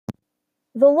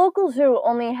The local zoo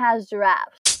only has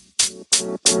giraffes.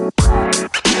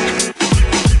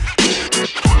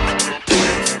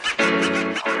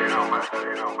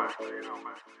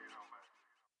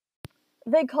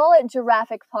 They call it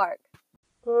Giraffes Park.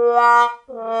 While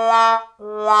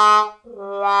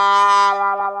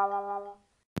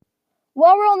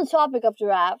we're on the topic of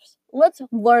giraffes, let's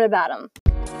learn about them.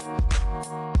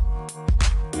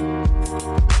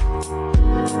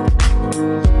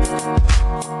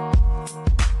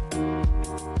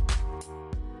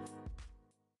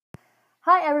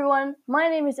 Hi everyone, my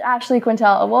name is Ashley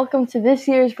Quintel and welcome to this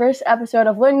year's first episode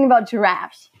of Learning About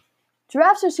Giraffes.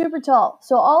 Giraffes are super tall,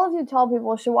 so all of you tall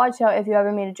people should watch out if you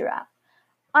ever meet a giraffe.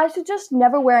 I suggest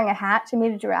never wearing a hat to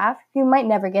meet a giraffe, you might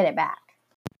never get it back.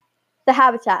 The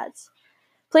habitats.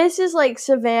 Places like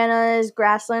savannas,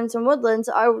 grasslands, and woodlands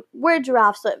are where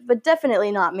giraffes live, but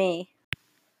definitely not me.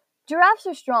 Giraffes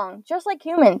are strong, just like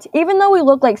humans, even though we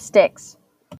look like sticks.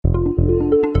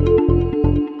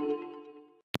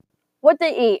 What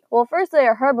they eat? Well, first they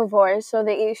are herbivores, so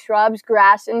they eat shrubs,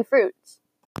 grass, and fruits.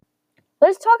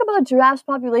 Let's talk about giraffes'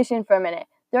 population for a minute.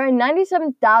 There are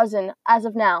 97,000 as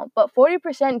of now, but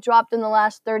 40% dropped in the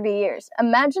last 30 years.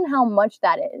 Imagine how much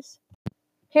that is.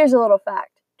 Here's a little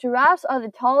fact. Giraffes are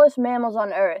the tallest mammals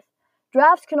on Earth.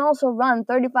 Giraffes can also run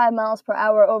 35 miles per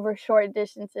hour over short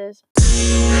distances.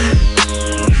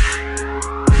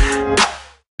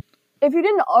 If you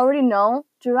didn't already know,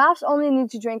 giraffes only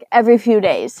need to drink every few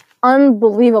days.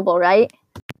 Unbelievable, right?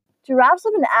 Giraffes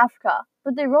live in Africa,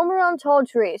 but they roam around tall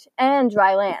trees and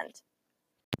dry land.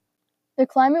 The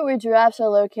climate where giraffes are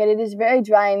located is very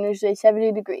dry and usually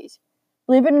 70 degrees.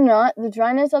 Believe it or not, the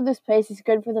dryness of this place is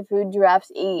good for the food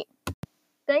giraffes eat.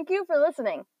 Thank you for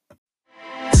listening.